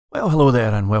Well, hello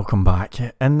there and welcome back.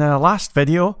 In the last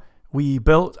video, we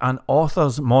built an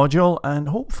authors module and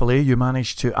hopefully you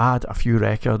managed to add a few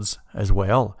records as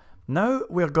well. Now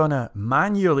we're going to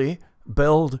manually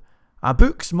build a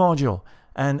books module,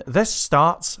 and this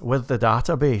starts with the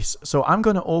database. So I'm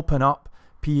going to open up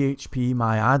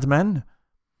phpMyAdmin.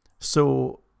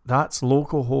 So that's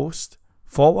localhost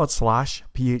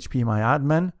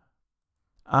 /phpMyAdmin.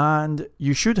 And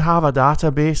you should have a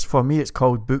database. For me, it's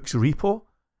called Books Repo.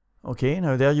 Okay,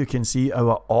 now there you can see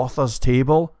our authors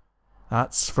table.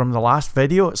 That's from the last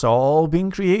video. It's all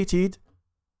been created.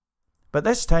 But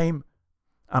this time,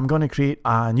 I'm going to create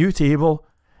a new table,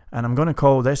 and I'm going to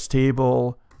call this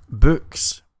table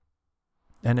Books.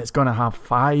 And it's going to have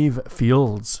 5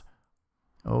 fields.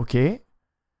 Okay.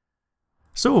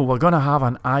 So we're going to have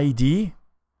an ID.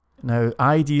 Now,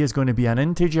 ID is going to be an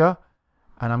integer.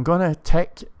 And I'm going to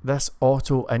tick this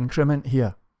auto increment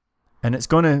here. And it's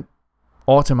going to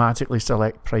automatically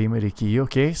select primary key.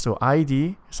 Okay, so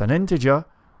ID is an integer,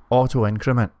 auto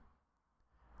increment.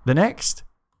 The next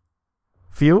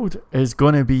field is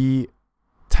going to be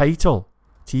title,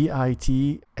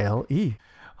 T-I-T-L-E.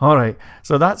 Alright,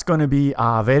 so that's going to be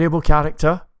a variable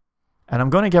character, and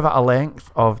I'm going to give it a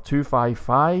length of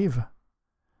 255.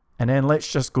 And then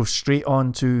let's just go straight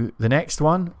on to the next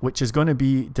one, which is going to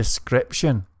be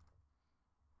description.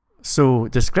 So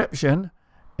description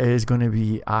is going to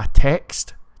be a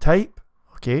text type.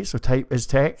 Okay, so type is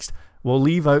text. We'll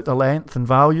leave out the length and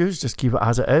values, just keep it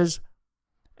as it is.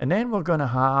 And then we're going to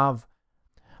have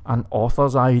an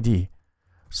author's ID.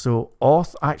 So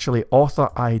author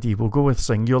ID, we'll go with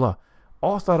singular.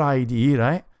 Author ID,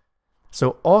 right?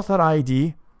 So author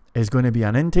ID is going to be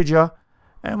an integer,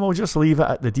 and we'll just leave it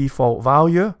at the default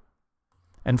value.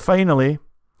 And finally,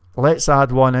 let's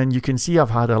add one in. You can see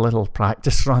I've had a little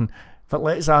practice run, but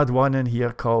let's add one in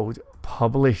here called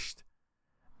published.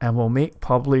 And we'll make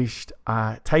published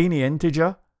a tiny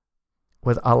integer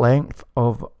with a length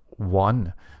of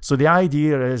 1. So the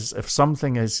idea is if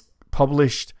something is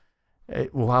published,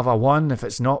 it will have a 1. If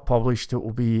it's not published, it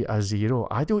will be a 0.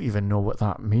 I don't even know what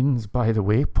that means, by the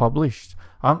way. Published.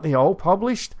 Aren't they all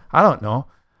published? I don't know.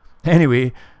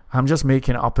 Anyway, I'm just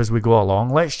making it up as we go along.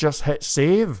 Let's just hit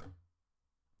save.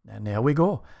 And there we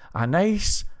go. A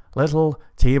nice little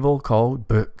table called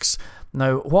books.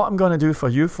 Now, what I'm going to do for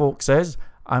you folks is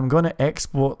I'm going to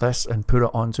export this and put it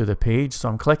onto the page. So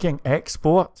I'm clicking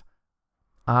export,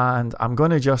 and I'm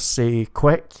going to just say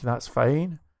quick. That's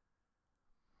fine.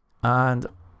 And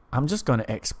I'm just going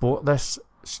to export this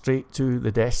straight to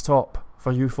the desktop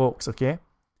for you folks, okay?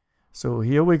 So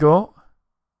here we go.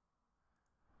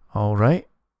 All right.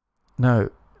 Now,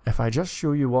 if I just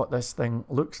show you what this thing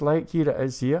looks like, here it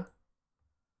is here.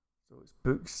 So it's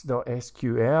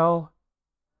books.sql.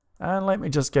 And let me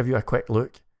just give you a quick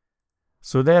look.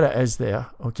 So there it is there,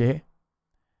 okay?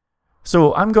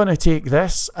 So I'm going to take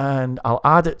this and I'll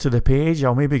add it to the page.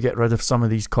 I'll maybe get rid of some of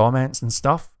these comments and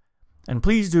stuff. And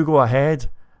please do go ahead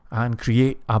and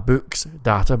create a books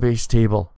database table.